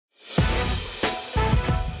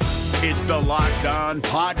It's the Locked On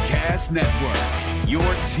Podcast Network, your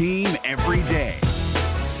team every day.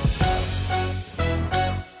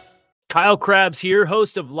 Kyle Krabs here,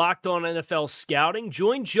 host of Locked On NFL Scouting.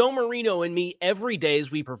 Join Joe Marino and me every day as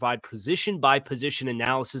we provide position-by-position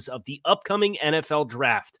analysis of the upcoming NFL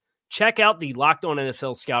Draft. Check out the Locked On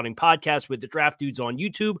NFL Scouting podcast with the Draft Dudes on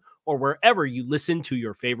YouTube or wherever you listen to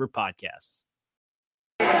your favorite podcasts.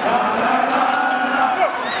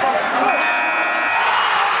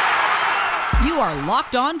 You are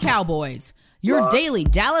Locked On Cowboys, your daily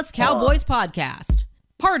Dallas Cowboys podcast.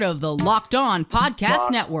 Part of the Locked On Podcast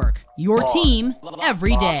Network, your team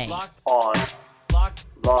every day. Locked On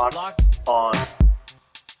Cowboys.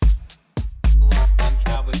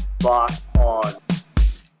 Locked On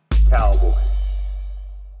Cowboys.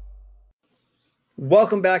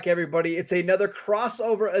 Welcome back, everybody. It's another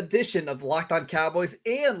crossover edition of Locked On Cowboys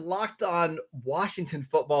and Locked On Washington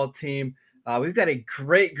Football Team. We've got a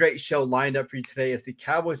great show lined up for you today as the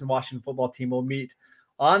Cowboys and Washington Football Team will meet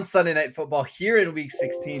on Sunday Night Football here in Week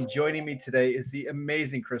 16. Joining me today is the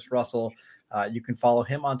amazing Chris Russell. You can follow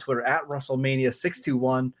him on Twitter at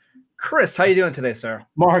RussellMania621. Chris, how you doing today, sir?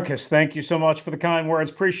 Marcus, thank you so much for the kind words.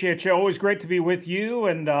 Appreciate you. Always great to be with you,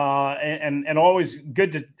 and always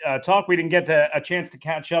good to talk. We didn't get a chance to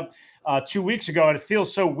catch up 2 weeks ago, and it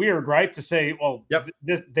feels so weird, right, to say, well,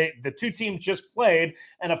 the two teams just played,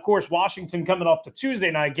 and of course, Washington coming off the Tuesday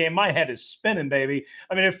night game. My head is spinning, baby.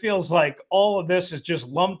 I mean, it feels like all of this is just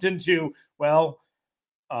lumped into, well,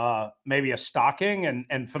 maybe a stocking,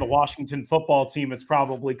 and for the Washington Football Team, it's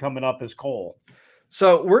probably coming up as coal.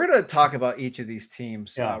 So we're going to talk about each of these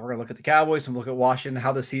teams. Yeah. We're going to look at the Cowboys and look at Washington,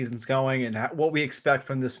 how the season's going, and what we expect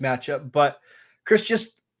from this matchup. But, Chris,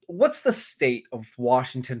 just what's the state of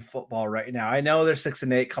Washington football right now? I know they're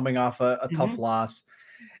 6-8 coming off a tough loss.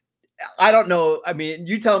 I don't know. I mean,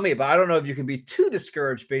 you tell me, but I don't know if you can be too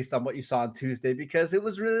discouraged based on what you saw on Tuesday, because it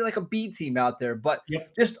was really like a B team out there. But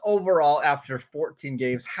just overall, after 14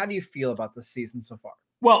 games, how do you feel about the season so far?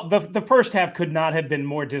 Well, the first half could not have been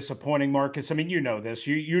more disappointing, Marcus. I mean, you know this.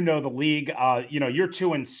 You know the league. You're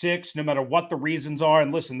 2-6, no matter what the reasons are.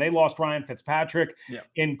 And listen, they lost Ryan Fitzpatrick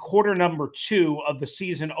in quarter number 2 of the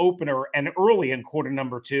season opener and early in quarter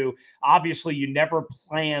number 2. Obviously, you never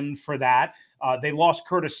planned for that. They lost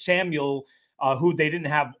Curtis Samuel, who they didn't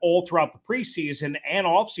have all throughout the preseason and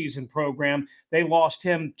offseason program. They lost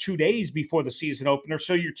him 2 days before the season opener.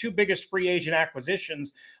 So your two biggest free agent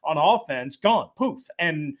acquisitions on offense, gone, poof.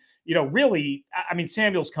 And, really, I mean,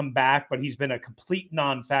 Samuel's come back, but he's been a complete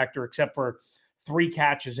non-factor except for 3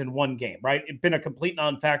 catches in 1 game, right? It's been a complete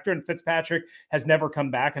non-factor, and Fitzpatrick has never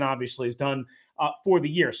come back and obviously is done for the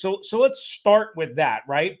year. So let's start with that,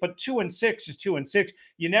 right? But 2-6 is 2-6.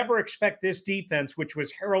 You never expect this defense, which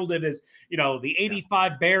was heralded as, the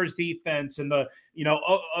 85 Bears defense and the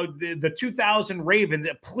 2000 Ravens.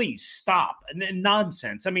 Please stop. And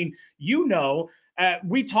nonsense. I mean,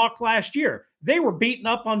 we talked last year. They were beating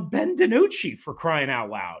up on Ben DiNucci, for crying out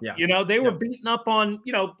loud. Yeah. They were beating up on,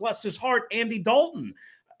 bless his heart, Andy Dalton.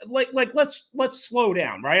 Let's slow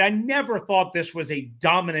down, right? I never thought this was a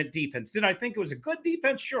dominant defense. Did I think it was a good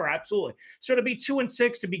defense? Sure, absolutely. So to be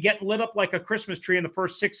 2-6, to be getting lit up like a Christmas tree in the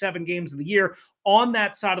first 6-7 games of the year on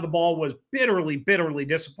that side of the ball was bitterly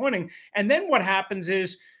disappointing. And then what happens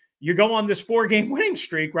is, you go on this 4-game winning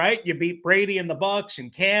streak, right? You beat Brady and the Bucs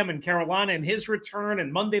and Cam and Carolina and his return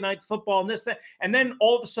and Monday Night Football and this, that. And then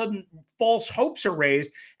all of a sudden, false hopes are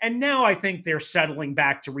raised. And now I think they're settling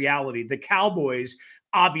back to reality. The Cowboys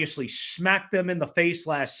obviously smacked them in the face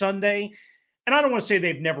last Sunday. And I don't want to say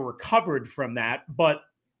they've never recovered from that, but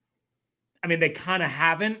I mean, they kind of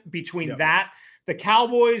haven't. Between that, the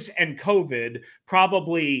Cowboys and COVID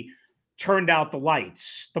probably turned out the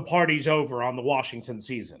lights. The party's over on the Washington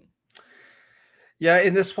season. Yeah,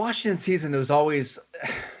 in this Washington season, it was always,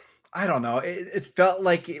 I don't know, it felt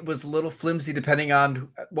like it was a little flimsy depending on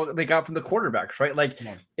what they got from the quarterbacks, right? Like,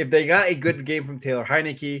 if they got a good game from Taylor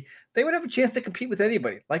Heinicke, they would have a chance to compete with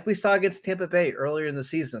anybody, like we saw against Tampa Bay earlier in the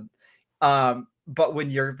season. But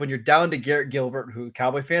when you're down to Garrett Gilbert, who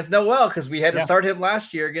Cowboy fans know well because we had to start him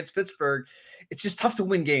last year against Pittsburgh, it's just tough to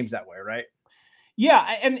win games that way, right? Yeah,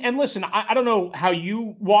 and listen, I don't know how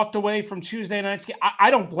you walked away from Tuesday night's game.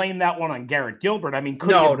 I don't blame that one on Garrett Gilbert. I mean,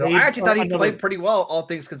 I actually thought he played pretty well, all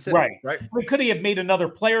things considered. Right. I mean, could he have made another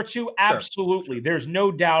play or two? Absolutely. Sure. There's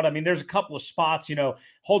no doubt. I mean, there's a couple of spots,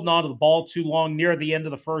 holding on to the ball too long near the end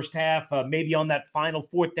of the first half, maybe on that final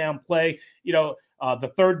 4th down play, the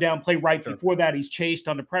 3rd down play right before that, he's chased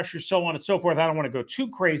under pressure, so on and so forth. I don't want to go too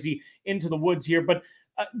crazy into the woods here, but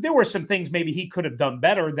there were some things maybe he could have done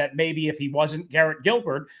better that maybe if he wasn't Garrett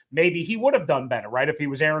Gilbert, maybe he would have done better, right? If he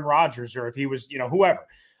was Aaron Rodgers or if he was, whoever.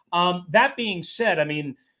 That being said, I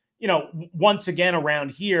mean, once again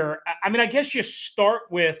around here, I mean, I guess you start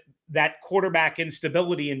with that quarterback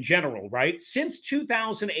instability in general, right? Since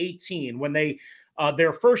 2018, when they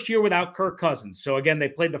their first year without Kirk Cousins. So again, they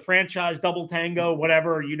played the franchise double tango,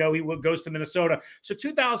 whatever, he goes to Minnesota. So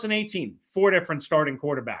 2018, 4 different starting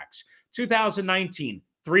quarterbacks. 2019,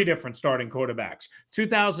 3 different starting quarterbacks.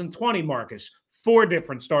 2020, Marcus, 4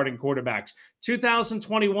 different starting quarterbacks.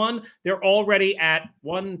 2021, they're already at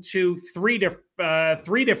 3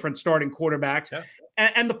 different starting quarterbacks. Yeah.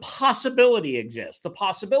 And the possibility exists. The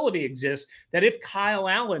possibility exists that if Kyle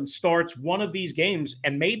Allen starts one of these games,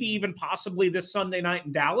 and maybe even possibly this Sunday night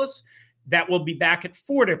in Dallas, that will be back at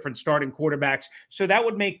 4 different starting quarterbacks. So that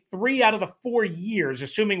would make 3 out of the 4 years,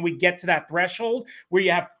 assuming we get to that threshold, where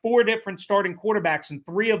you have 4 different starting quarterbacks in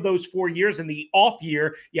 3 of those 4 years. In the off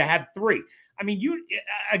year, you had 3. I mean,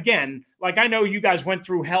 I know you guys went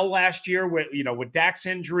through hell last year with Dak's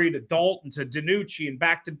injury to Dalton, to DiNucci, and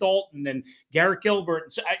back to Dalton and Garrett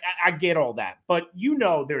Gilbert. So I get all that. But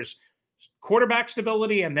there's quarterback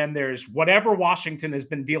stability, and then there's whatever Washington has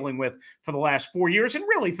been dealing with for the last 4 years, and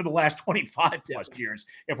really for the last 25 plus years,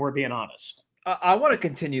 if we're being honest. I want to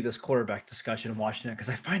continue this quarterback discussion in Washington because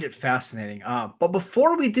I find it fascinating. But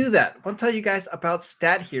before we do that, I want to tell you guys about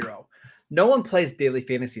Stat Hero. No one plays daily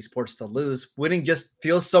fantasy sports to lose. Winning just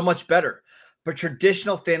feels so much better. But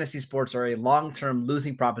traditional fantasy sports are a long-term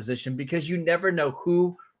losing proposition because you never know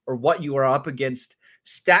who or what you are up against.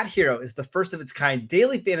 Stat Hero is the first of its kind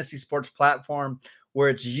daily fantasy sports platform where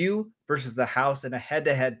it's you versus the house in a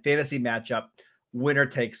head-to-head fantasy matchup. Winner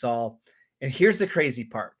takes all. And here's the crazy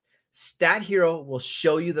part. Stat Hero will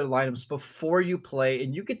show you the lineups before you play,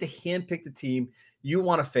 and you get to handpick the team you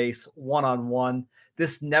want to face one-on-one.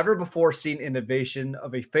 This never-before-seen innovation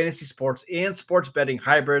of a fantasy sports and sports betting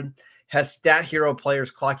hybrid has Stat Hero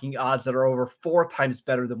players clocking odds that are over 4 times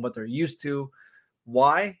better than what they're used to.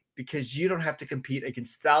 Why? Because you don't have to compete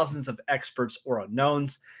against thousands of experts or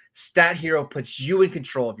unknowns. Stat Hero puts you in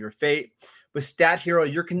control of your fate. With Stat Hero,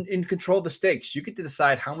 you're in control of the stakes. You get to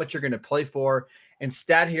decide how much you're going to play for, and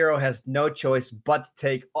Stat Hero has no choice but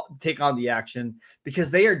to take on the action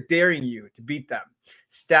because they are daring you to beat them.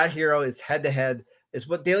 Stat Hero is head-to-head, is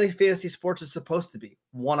what daily fantasy sports is supposed to be,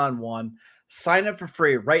 one-on-one. Sign up for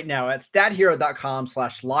free right now at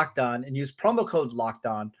stathero.com/lockedon and use promo code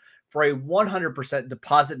LOCKEDON for a 100%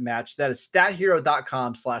 deposit match. That is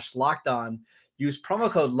stathero.com/lockedon. Use promo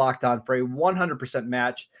code LOCKEDON for a 100%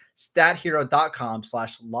 match.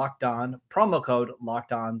 stathero.com/lockedon. Promo code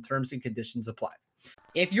LOCKEDON. Terms and conditions apply.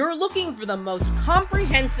 If you're looking for the most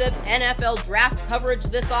comprehensive NFL draft coverage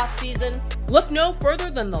this offseason, look no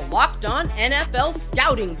further than the Locked On NFL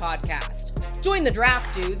Scouting Podcast. Join the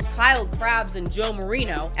draft dudes, Kyle Krabs and Joe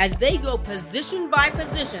Marino, as they go position by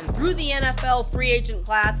position through the NFL free agent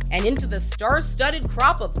class and into the star-studded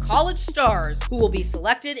crop of college stars who will be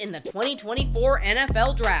selected in the 2024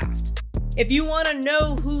 NFL Draft. If you want to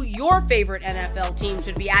know who your favorite NFL team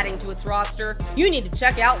should be adding to its roster, you need to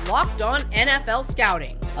check out Locked On NFL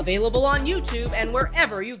Scouting, available on YouTube and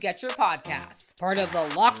wherever you get your podcasts. Part of the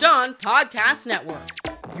Locked On Podcast Network,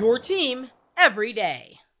 your team every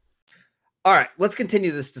day. All right, let's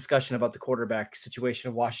continue this discussion about the quarterback situation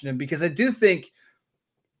of Washington, because I do think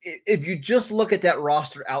if you just look at that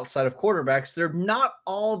roster outside of quarterbacks, they're not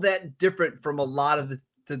all that different from a lot of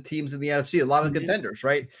the teams in the NFC, a lot of contenders,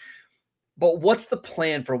 right? But what's the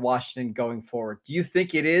plan for Washington going forward? Do you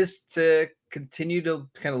think it is to continue to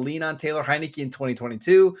kind of lean on Taylor Heinicke in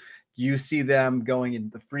 2022? Do you see them going in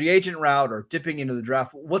the free agent route or dipping into the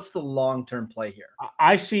draft? What's the long-term play here?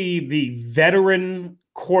 I see the veteran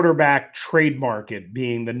quarterback trade market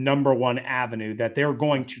being the number one avenue that they're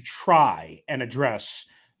going to try and address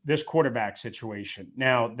this quarterback situation.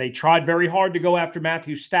 Now, they tried very hard to go after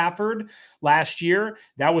Matthew Stafford last year.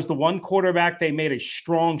 That was the one quarterback they made a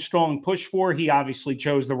strong push for. He obviously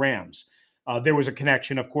chose the Rams. There was a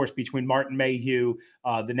connection, of course, between Martin Mayhew,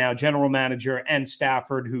 the now general manager, and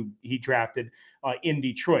Stafford, who he drafted in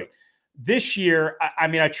Detroit. This year,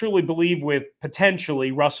 I truly believe with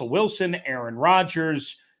potentially Russell Wilson, Aaron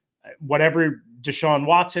Rodgers, whatever Deshaun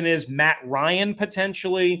Watson is, Matt Ryan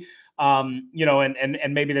potentially,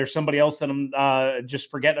 and maybe there's somebody else that I'm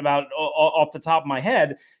just forgetting about off the top of my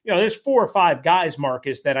head. There's 4 or 5 guys,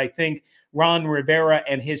 Marcus, that I think Ron Rivera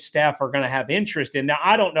and his staff are going to have interest in. Now,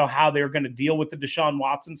 I don't know how they're going to deal with the Deshaun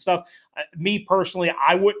Watson stuff. Me personally,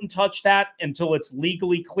 I wouldn't touch that until it's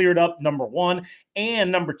legally cleared up, number one, and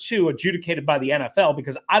number two, adjudicated by the NFL,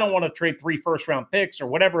 because I don't want to trade 3 first-round picks or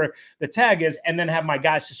whatever the tag is and then have my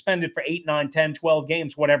guys suspended for 8, 9, 10, 12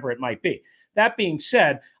 games, whatever it might be. That being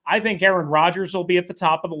said, I think Aaron Rodgers will be at the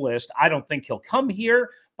top of the list. I don't think he'll come here,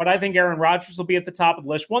 but I think Aaron Rodgers will be at the top of the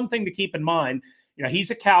list. One thing to keep in mind,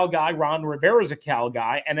 he's a Cal guy. Ron Rivera's a Cal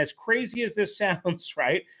guy. And as crazy as this sounds,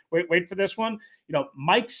 right? Wait for this one.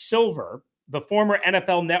 Mike Silver, the former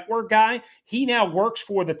NFL Network guy, he now works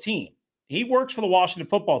for the team. He works for the Washington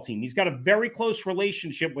football team. He's got a very close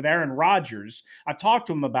relationship with Aaron Rodgers. I've talked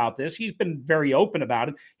to him about this. He's been very open about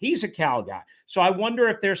it. He's a Cal guy. So I wonder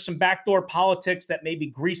if there's some backdoor politics that maybe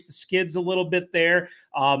grease the skids a little bit there.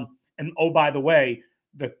 And oh, by the way,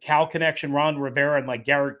 the Cal connection, Ron Rivera and like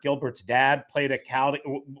Garrett Gilbert's dad played at Cal,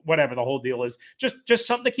 whatever the whole deal is. Just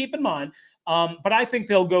something to keep in mind. But I think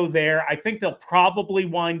they'll go there. I think they'll probably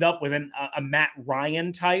wind up with a Matt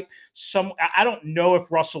Ryan type. I don't know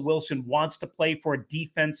if Russell Wilson wants to play for a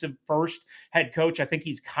defensive first head coach. I think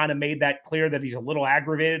he's kind of made that clear that he's a little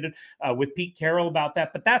aggravated with Pete Carroll about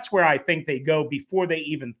that. But that's where I think they go before they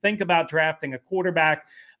even think about drafting a quarterback.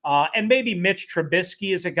 And maybe Mitch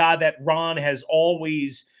Trubisky is a guy that Ron has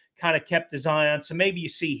always kind of kept his eye on. So maybe you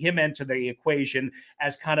see him enter the equation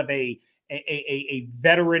as kind of a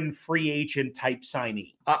veteran free agent type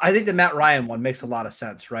signee. I think the Matt Ryan one makes a lot of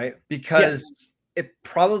sense, right? Because it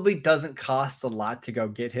probably doesn't cost a lot to go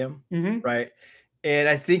get him, right? And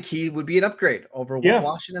I think he would be an upgrade over what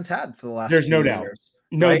Washington's had for the last There's no doubt. years.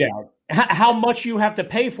 No doubt. How much you have to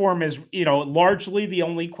pay for him is, largely the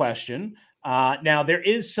only question. Now, there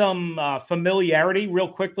is some familiarity real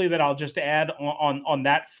quickly that I'll just add on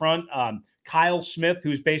that front. Kyle Smith,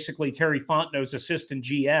 who's basically Terry Fontenot's assistant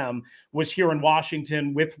GM, was here in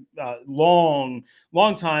Washington with long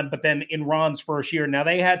time, but then in Ron's first year. Now,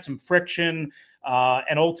 they had some friction,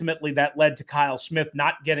 and ultimately that led to Kyle Smith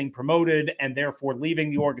not getting promoted and therefore leaving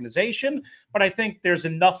the organization. But I think there's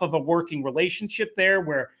enough of a working relationship there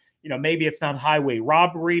where, maybe it's not highway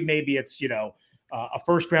robbery. Maybe it's, a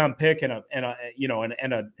first-round pick and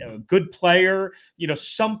a good player,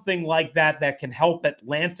 something like that can help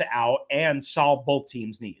Atlanta out and solve both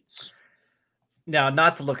teams' needs. Now,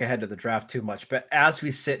 not to look ahead to the draft too much, but as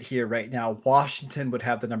we sit here right now, Washington would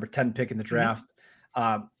have the number 10 pick in the draft.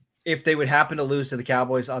 If they would happen to lose to the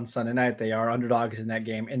Cowboys on Sunday night, they are underdogs in that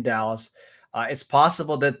game in Dallas. It's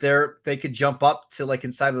possible that they could jump up to like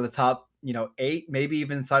inside of the top, 8, maybe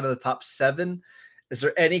even inside of the top 7. Is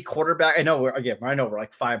there any quarterback? I know we're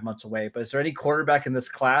like 5 months away, but is there any quarterback in this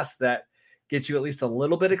class that gets you at least a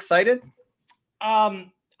little bit excited?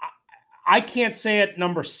 I can't say at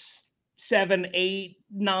number 7, 8,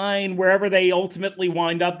 9, wherever they ultimately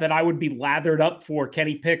wind up, that I would be lathered up for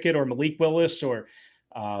Kenny Pickett or Malik Willis or,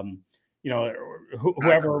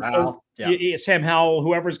 whoever, Sam Howell,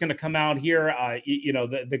 whoever's going to come out here,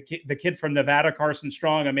 the kid from Nevada, Carson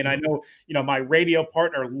Strong. I mean, I know, my radio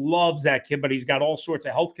partner loves that kid, but he's got all sorts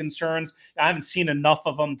of health concerns. I haven't seen enough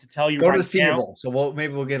of him to tell you. Go to the Senior Bowl. So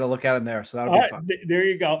maybe we'll get a look at him there. So that'll be fun. There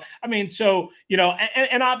you go. I mean, so,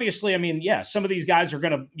 and obviously, I mean, some of these guys are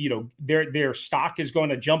going to, their stock is going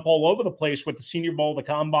to jump all over the place with the Senior Bowl, the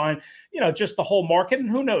Combine, just the whole market. And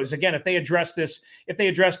who knows, again, if they address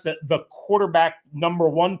the quarterback number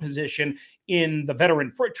 1 position in the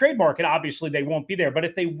veteran trade market, obviously they won't be there. But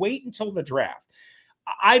if they wait until the draft,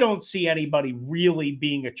 I don't see anybody really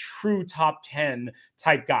being a true top 10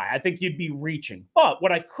 type guy. I think you'd be reaching. But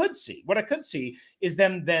what I could see is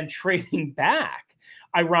them then trading back,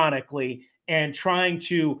 ironically, and trying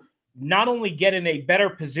to not only get in a better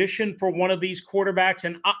position for one of these quarterbacks.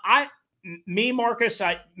 And Marcus,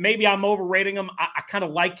 maybe I'm overrating him. I kind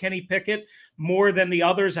of like Kenny Pickett more than the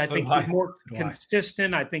others. I think he's more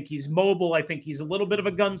consistent. I think he's mobile. I think he's a little bit of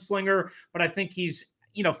a gunslinger, but I think he's,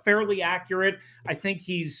 fairly accurate. I think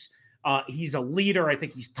he's a leader. I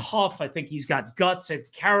think he's tough. I think he's got guts and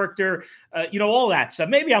character, all that stuff.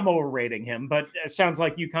 Maybe I'm overrating him, but it sounds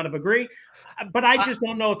like you kind of agree. But I just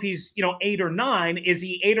don't know if he's, 8 or 9. Is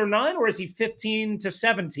he 8 or 9 or is he 15 to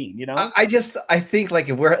 17? I think like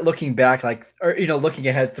if we're looking back, looking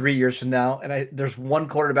ahead 3 years from now, and there's one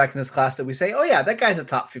quarterback in this class that we say, oh yeah, that guy's a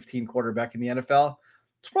top 15 quarterback in the NFL.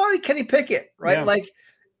 It's probably Kenny Pickett, right? Yeah. Like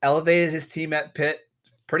elevated his team at Pitt,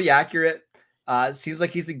 pretty accurate. Seems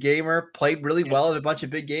like he's a gamer, played really well in a bunch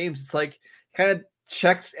of big games. It's like kind of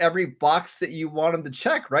checks every box that you want him to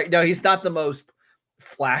check, right? Now, he's not the most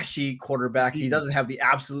flashy quarterback. He doesn't have the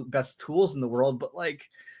absolute best tools in the world, but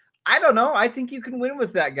I don't know. I think you can win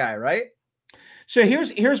with that guy, right? So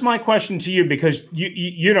here's my question to you, because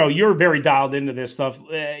you're very dialed into this stuff,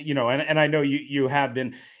 and I know you have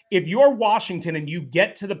been. If you're Washington and you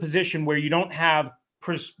get to the position where you don't have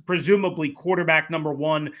presumably quarterback number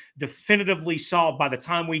one definitively solved by the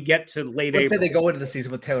time we get to late Let's April. say they go into the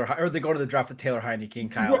season with Taylor, or they go to the draft with Taylor Heinicke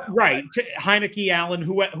and Kyle Allen, right? Heinicke, Allen,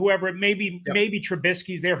 whoever it may be, maybe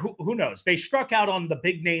Trubisky's there. Who knows? They struck out on the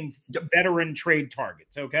big name veteran trade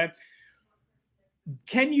targets. Okay.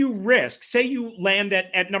 Can you risk, say you land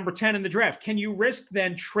at number 10 in the draft, can you risk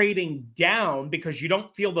then trading down because you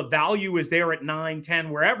don't feel the value is there at 9,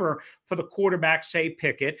 10, wherever for the quarterback, say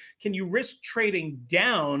Pickett? Can you risk trading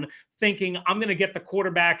down thinking I'm going to get the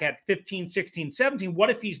quarterback at 15, 16, 17?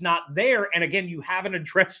 What if he's not there? And again, you haven't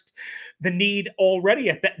addressed the need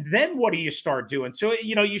already at that. Then what do you start doing? So,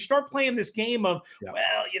 you start playing this game of,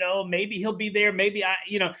 well, maybe he'll be there. Maybe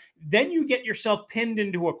then you get yourself pinned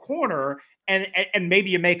into a corner. And maybe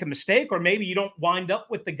you make a mistake, or maybe you don't wind up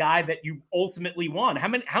with the guy that you ultimately want. How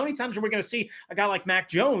many times are we going to see a guy like Mac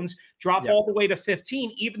Jones drop all the way to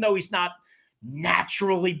 15, even though he's not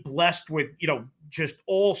naturally blessed with, just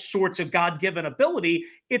all sorts of God-given ability?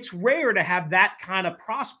 It's rare to have that kind of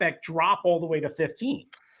prospect drop all the way to 15.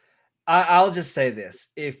 I'll just say this.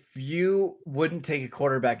 If you wouldn't take a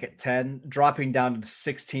quarterback at 10, dropping down to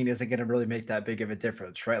 16 isn't going to really make that big of a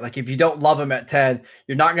difference, right? Like if you don't love him at 10,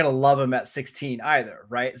 you're not going to love him at 16 either,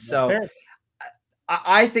 right? So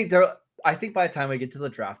I think by the time we get to the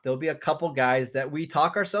draft, there'll be a couple guys that we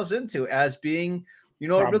talk ourselves into as being, a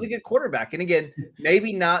really good quarterback. And again,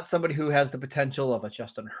 maybe not somebody who has the potential of a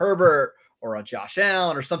Justin Herbert or a Josh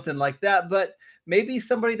Allen or something like that, but maybe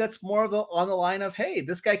somebody that's more of on the line of, hey,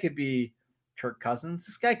 this guy could be Kirk Cousins.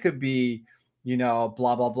 This guy could be, blah,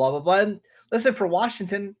 blah, blah, blah, blah. And listen, for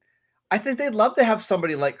Washington, I think they'd love to have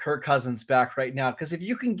somebody like Kirk Cousins back right now. Because if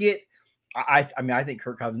you can get, I think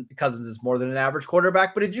Kirk Cousins is more than an average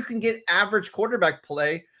quarterback, but if you can get average quarterback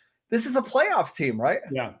play, this is a playoff team, right?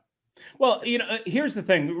 Yeah. Well, here's the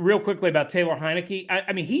thing real quickly about Taylor Heinicke.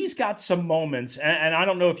 I mean, he's got some moments, and I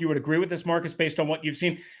don't know if you would agree with this, Marcus, based on what you've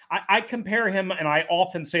seen. I compare him, and I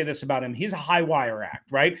often say this about him. He's a high wire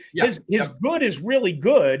act, right? Yeah. His good is really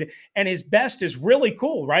good, and his best is really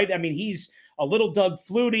cool, right? I mean, he's a little Doug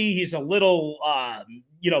Flutie. He's a little,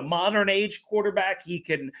 modern age quarterback. He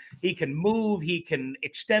can move. He can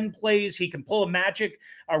extend plays. He can pull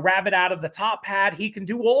a rabbit out of the top hat. He can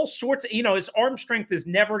do all sorts of, his arm strength is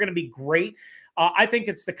never going to be great. I think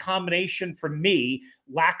it's the combination for me,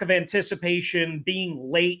 lack of anticipation, being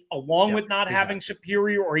late, along with not having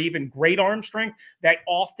superior or even great arm strength that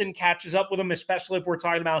often catches up with him, especially if we're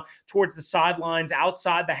talking about towards the sidelines,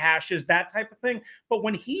 outside the hashes, that type of thing. But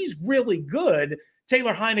when he's really good,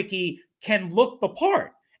 Taylor Heinicke can look the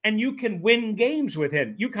part. And you can win games with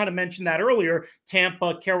him. You kind of mentioned that earlier.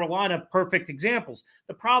 Tampa, Carolina, perfect examples.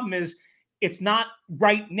 The problem is it's not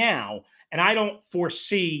right now. And I don't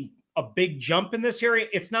foresee a big jump in this area.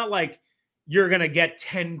 It's not like you're going to get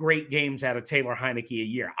 10 great games out of Taylor Heinicke a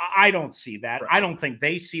year. I don't see that. Right. I don't think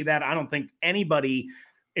they see that. I don't think anybody,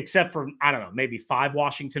 except for, I don't know, maybe 5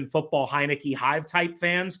 Washington football Heinicke Hive type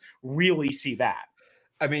fans really see that.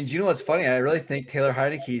 I mean, do you know what's funny? I really think Taylor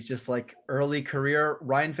Heinicke is just like early career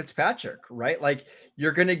Ryan Fitzpatrick, right? Like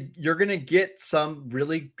you're gonna get some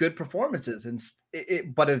really good performances,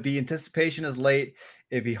 but if the anticipation is late,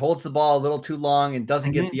 if he holds the ball a little too long and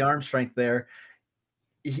doesn't get the arm strength there,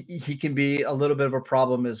 he can be a little bit of a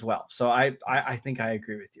problem as well. So I think I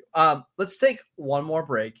agree with you. Let's take one more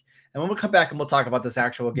break, and when we come back and we'll talk about this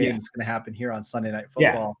actual game that's going to happen here on Sunday Night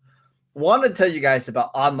Football. Want to tell you guys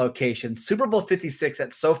about On Location. Super Bowl 56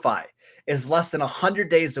 at SoFi is less than 100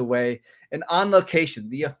 days away. And On Location,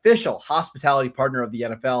 the official hospitality partner of the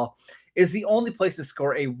NFL, is the only place to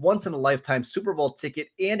score a once-in-a-lifetime Super Bowl ticket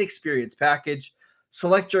and experience package.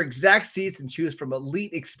 Select your exact seats and choose from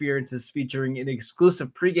elite experiences featuring an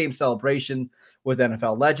exclusive pregame celebration with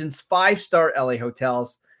NFL legends, 5-star LA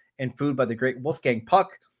hotels, and food by the great Wolfgang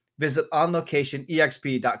Puck. Visit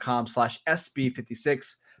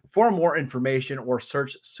onlocationexp.com/SB56 for more information, or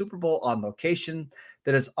search Super Bowl On Location.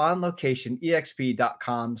 That is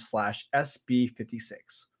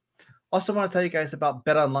onlocationexp.com/SB56. Also want to tell you guys about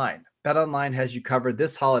BetOnline. BetOnline has you covered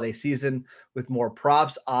this holiday season with more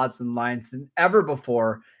props, odds, and lines than ever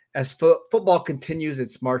before as football continues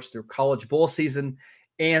its march through college bowl season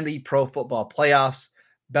and the pro football playoffs.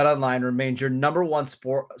 BetOnline remains your number one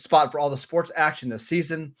spot for all the sports action this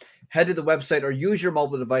season. Head to the website or use your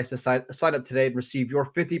mobile device to sign up today and receive your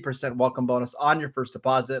 50% welcome bonus on your first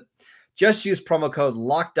deposit. Just use promo code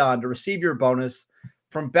LOCKEDON to receive your bonus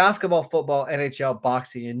from basketball, football, NHL,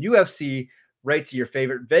 boxing, and UFC, right to your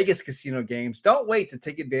favorite Vegas casino games. Don't wait to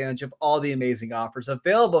take advantage of all the amazing offers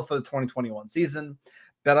available for the 2021 season.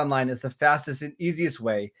 BetOnline is the fastest and easiest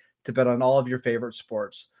way to bet on all of your favorite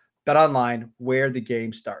sports. BetOnline, where the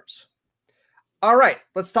game starts. All right,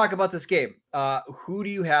 let's talk about this game. Who do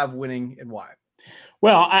you have winning and why?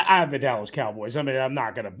 Well, I have the Dallas Cowboys. I mean, I'm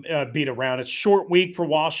not going to beat around. It's a short week for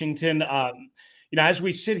Washington. As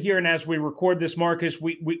we sit here and as we record this, Marcus,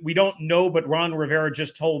 we don't know, but Ron Rivera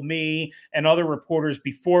just told me and other reporters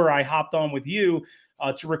before I hopped on with you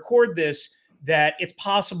to record this that it's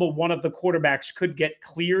possible one of the quarterbacks could get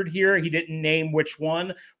cleared here. He didn't name which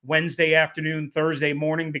one, Wednesday afternoon, Thursday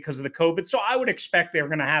morning because of the COVID. So I would expect they're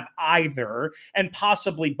going to have either and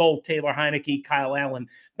possibly both Taylor Heinicke, Kyle Allen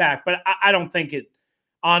back. But I don't think it.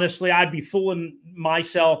 Honestly, I'd be fooling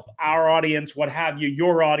myself, our audience, what have you,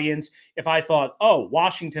 your audience, if I thought, oh,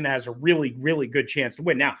 Washington has a really, really good chance to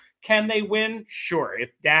win. Now, can they win? Sure.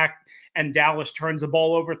 If Dak and Dallas turns the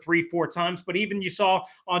ball over 3-4 times. But even you saw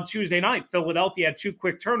on Tuesday night, Philadelphia had 2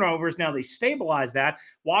 quick turnovers. Now they stabilized that.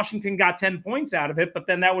 Washington got 10 points out of it, but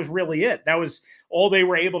then that was really it. That was all they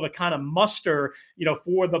were able to kind of muster,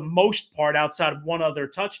 for the most part outside of one other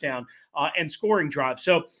touchdown and scoring drive.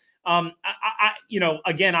 So, I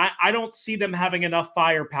don't see them having enough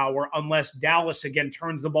firepower unless Dallas again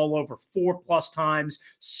turns the ball over 4+ times,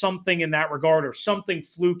 something in that regard, or something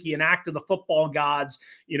fluky, an act of the football gods.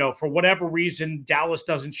 For whatever reason, Dallas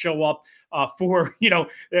doesn't show up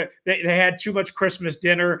they had too much Christmas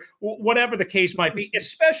dinner, whatever the case might be.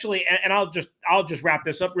 Especially, and I'll just wrap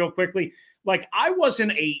this up real quickly. Like I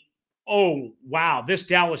wasn't oh wow, this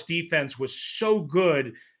Dallas defense was so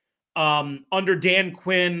good under Dan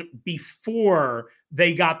Quinn before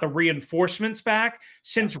they got the reinforcements back,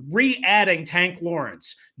 since re-adding Tank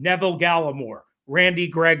Lawrence, Neville Gallimore, Randy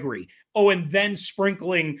Gregory. Oh, and then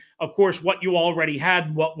sprinkling, of course, what you already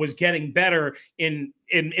had, what was getting better in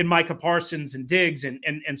Micah Parsons and Diggs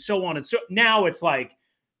and so on. And so now it's like,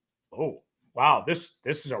 oh, wow, this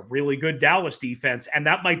is a really good Dallas defense. And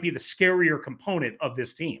that might be the scarier component of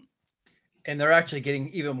this team. And they're actually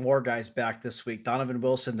getting even more guys back this week. Donovan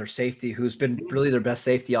Wilson, their safety, who's been really their best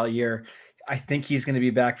safety all year. I think he's going to be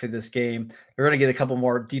back for this game. They're going to get a couple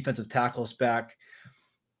more defensive tackles back.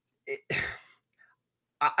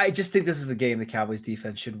 I just think this is a game the Cowboys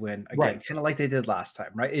defense should win. Again, right. Kind of like they did last time,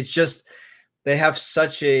 right? It's just they have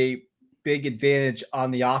such a big advantage on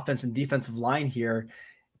the offense and defensive line here.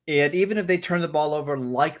 And even if they turn the ball over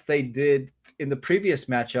like they did in the previous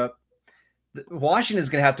matchup, Washington is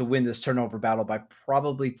going to have to win this turnover battle by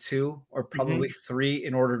probably 2 or probably 3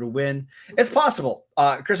 in order to win. It's possible.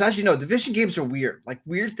 Chris, as you know, division games are weird. Like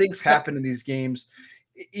weird things happen in these games,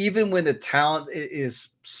 even when the talent is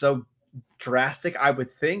so drastic, I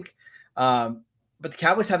would think. But the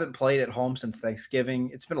Cowboys haven't played at home since Thanksgiving.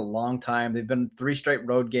 It's been a long time. They've been 3 straight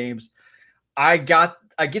road games. I get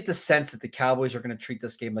the sense that the Cowboys are going to treat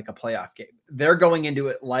this game like a playoff game. They're going into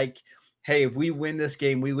it like, hey, if we win this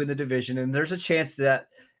game, we win the division. And there's a chance that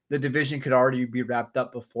the division could already be wrapped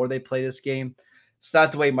up before they play this game. It's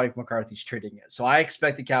not the way Mike McCarthy's treating it. So I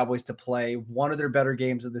expect the Cowboys to play one of their better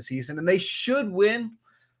games of the season, and they should win.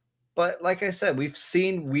 But like I said, we've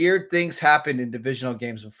seen weird things happen in divisional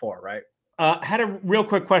games before, right? Had a real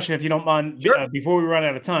quick question, if you don't mind, sure. Before we run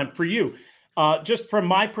out of time, for you. Just from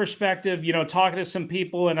my perspective, talking to some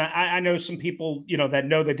people, and I know some people, that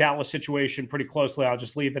know the Dallas situation pretty closely. I'll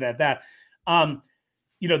just leave it at that.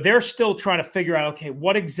 They're still trying to figure out, okay,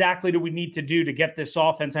 what exactly do we need to do to get this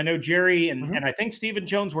offense? I know Jerry and I think Stephen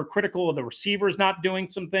Jones were critical of the receivers not doing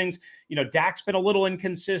some things. Dak's been a little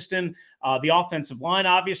inconsistent. The offensive line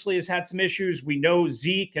obviously has had some issues. We know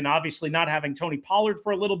Zeke and obviously not having Tony Pollard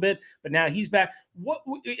for a little bit, but now he's back. What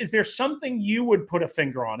is there something you would put a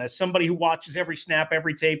finger on as somebody who watches every snap,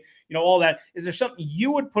 every tape, all that? Is there something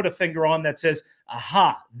you would put a finger on that says,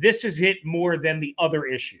 aha, this is it more than the other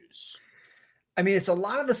issues? I mean, it's a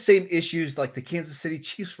lot of the same issues like the Kansas City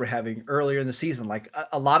Chiefs were having earlier in the season. Like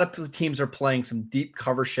a lot of teams are playing some deep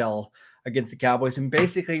cover shell against the Cowboys and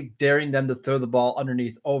basically daring them to throw the ball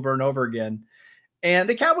underneath over and over again. And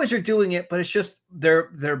the Cowboys are doing it, but it's just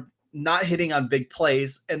they're not hitting on big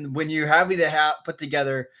plays. And when you're having to put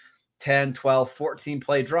together 10, 12, 14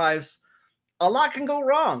 play drives, a lot can go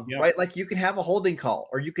wrong, right? Like you can have a holding call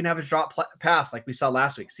or you can have a drop pass like we saw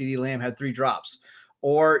last week. CeeDee Lamb had 3 drops.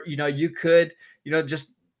 Or, you could,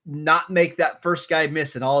 just not make that first guy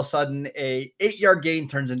miss and all of a sudden a 8-yard gain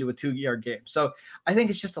turns into a 2-yard game. So I think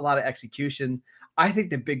it's just a lot of execution. I think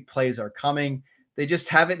the big plays are coming. They just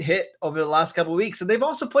haven't hit over the last couple of weeks. And they've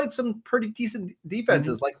also played some pretty decent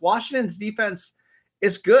defenses. Like Washington's defense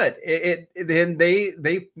is good. Then they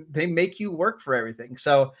make you work for everything.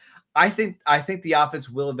 So I think the offense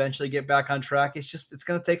will eventually get back on track. It's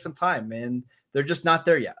going to take some time, and they're just not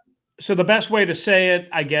there yet. So the best way to say it,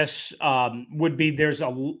 I guess, would be there's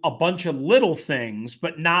a bunch of little things,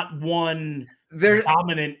 but not one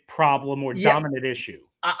dominant problem or dominant issue.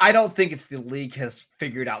 I don't think it's the league has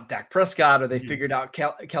figured out Dak Prescott or they figured out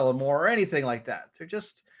Kellen Moore or anything like that. They're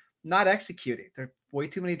just not executing. They're way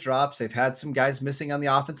too many drops. They've had some guys missing on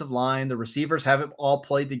the offensive line. The receivers haven't all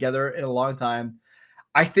played together in a long time.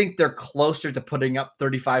 I think they're closer to putting up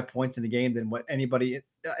 35 points in the game than what anybody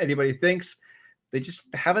thinks. They just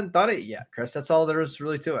haven't done it yet, Chris. That's all there is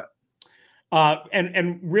really to it.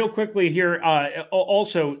 And real quickly here,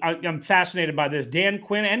 also, I'm fascinated by this. Dan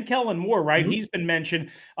Quinn and Kellen Moore, right? He's been mentioned,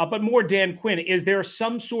 but more Dan Quinn. Is there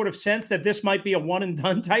some sort of sense that this might be a one and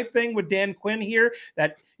done type thing with Dan Quinn here?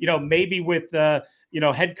 That, maybe with,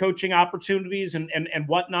 head coaching opportunities and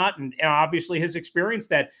whatnot, and obviously his experience,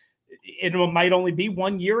 that it might only be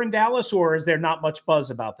 1 year in Dallas, or is there not much buzz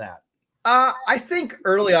about that? I think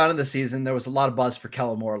early on in the season, there was a lot of buzz for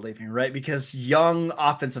Kellen Moore leaving, right? Because young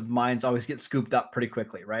offensive minds always get scooped up pretty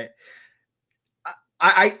quickly, right?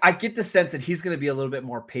 I get the sense that he's going to be a little bit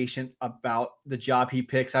more patient about the job he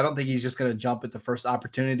picks. I don't think he's just going to jump at the first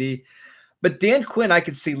opportunity. But Dan Quinn, I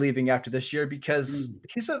could see leaving after this year because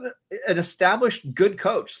he's an established good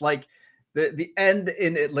coach. Like the end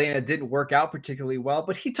in Atlanta didn't work out particularly well,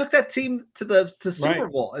 but he took that team to Super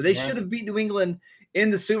Bowl. They should have beat New England in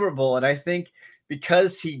the Super Bowl. And I think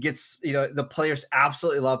because he gets, the players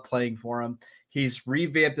absolutely love playing for him. He's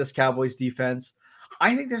revamped this Cowboys defense.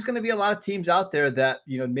 I think there's going to be a lot of teams out there that,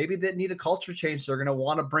 maybe that need a culture change. They're going to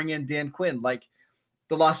want to bring in Dan Quinn, like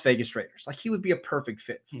the Las Vegas Raiders. Like he would be a perfect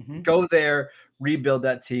fit. Go there, rebuild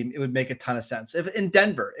that team. It would make a ton of sense. If in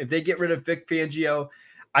Denver, if they get rid of Vic Fangio,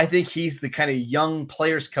 I think he's the kind of young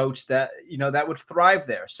players coach that, that would thrive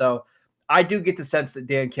there. So I do get the sense that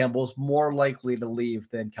Dan Campbell's more likely to leave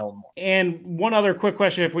than Kellen Moore. And one other quick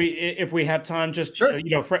question, if we have time, just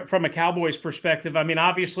from a Cowboys perspective. I mean,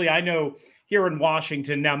 obviously, I know here in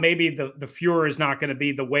Washington now, maybe the furor is not going to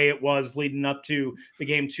be the way it was leading up to the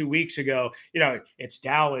game 2 weeks ago. It's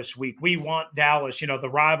Dallas week. We want Dallas. The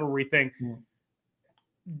rivalry thing.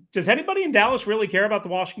 Does anybody in Dallas really care about the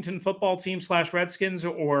Washington football team / Redskins,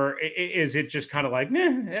 or is it just kind of like,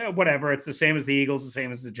 whatever? It's the same as the Eagles, the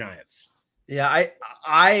same as the Giants. Yeah,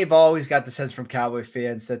 I've always got the sense from Cowboy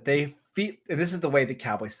fans that they feel, and this is the way the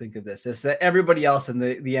Cowboys think of this, is that everybody else in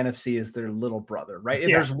the NFC is their little brother, right? If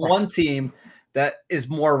there's one team that is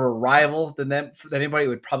more of a rival than them, than anybody,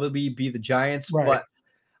 would probably be the Giants. Right. But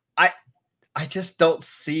I just don't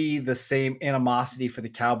see the same animosity for the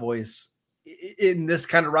Cowboys in this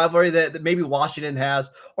kind of rivalry that maybe Washington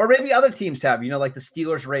has, or maybe other teams have, like the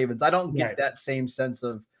Steelers, Ravens. I don't get that same sense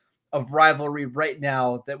of rivalry right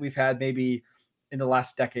now that we've had maybe in the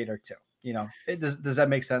last decade or two. Does that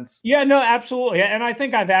make sense? Yeah, no, absolutely. And I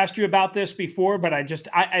think I've asked you about this before, but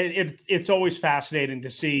it's always fascinating to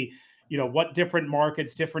see, what different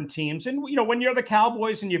markets, different teams. And, when you're the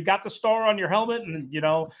Cowboys and you've got the star on your helmet and,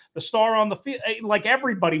 the star on the field, like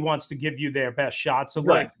everybody wants to give you their best shot. So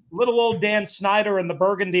like little old Dan Snyder and the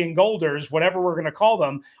Burgundy and Golders, whatever we're going to call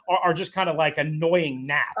them, are just kind of like annoying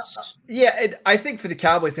gnats. I think for the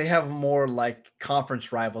Cowboys, they have more like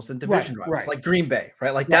conference rivals and division rivals, like Green Bay,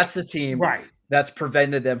 right? Like that's the team that's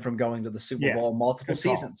prevented them from going to the Super Bowl multiple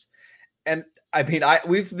seasons. And I mean,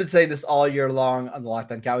 we've been saying this all year long on the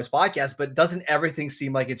Locked On Cowboys podcast, but doesn't everything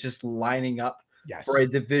seem like it's just lining up for a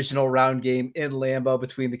divisional round game in Lambeau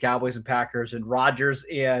between the Cowboys and Packers and Rodgers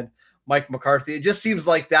and Mike McCarthy? It just seems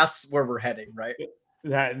like that's where we're heading, right?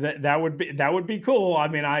 That would be cool. I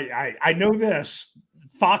mean, I know this.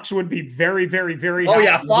 Fox would be very, very, very happy. Oh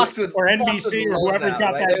yeah, Fox would, or NBC or whoever's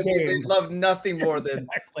got that game. They'd love nothing more than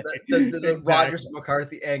the Rodgers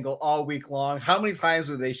McCarthy angle all week long. How many times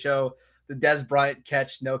would they show the Dez Bryant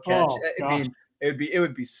catch, no catch? It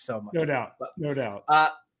would be so much. No doubt.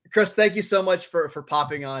 Chris, thank you so much for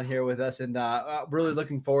popping on here with us, and really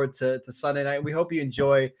looking forward to Sunday night. We hope you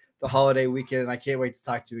enjoy the holiday weekend, and I can't wait to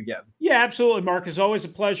talk to you again. Yeah, absolutely, Mark. It's always a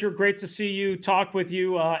pleasure. Great to see you, talk with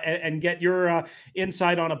you, and get your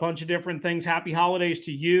insight on a bunch of different things. Happy holidays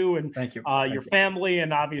to you and thank you. Your family,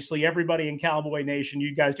 and obviously everybody in Cowboy Nation.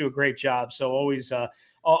 You guys do a great job. So always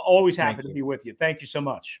happy to be with you. Thank you so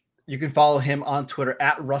much. You can follow him on Twitter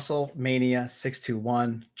at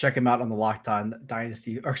RussellMania621. Check him out on the Locked On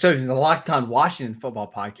Dynasty, or sorry, the Locked On Washington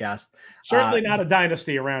Football Podcast. Certainly not a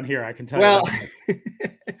dynasty around here, I can tell you.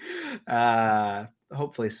 Well,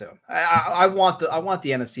 hopefully soon. I want the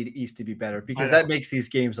NFC East to be better, because that makes these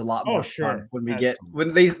games a lot more fun when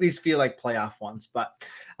these feel like playoff ones. But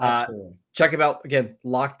check him out again,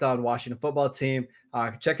 Locked On Washington Football Team.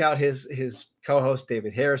 Check out his co-host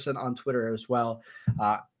David Harrison on Twitter as well.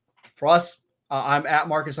 For us, I'm at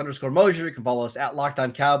Marcus_Mosher. You can follow us at Locked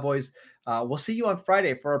On Cowboys. We'll see you on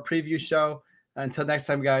Friday for our preview show. Until next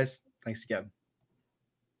time, guys, thanks again.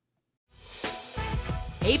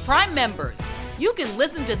 Hey, Prime members, you can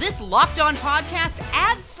listen to this Locked On podcast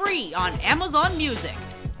ad-free on Amazon Music.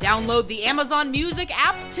 Download the Amazon Music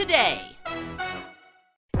app today.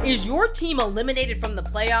 Is your team eliminated from the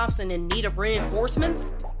playoffs and in need of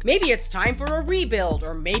reinforcements? Maybe it's time for a rebuild,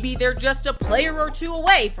 or maybe they're just a player or two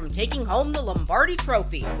away from taking home the Lombardi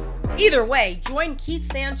Trophy. Either way, join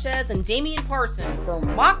Keith Sanchez and Damian Parson for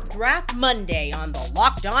Mock Draft Monday on the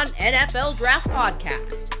Locked On NFL Draft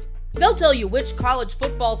Podcast. They'll tell you which college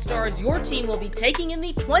football stars your team will be taking in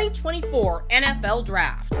the 2024 NFL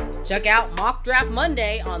Draft. Check out Mock Draft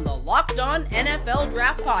Monday on the Locked On NFL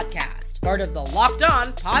Draft Podcast, part of the Locked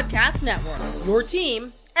On Podcast Network. Your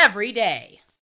team every day.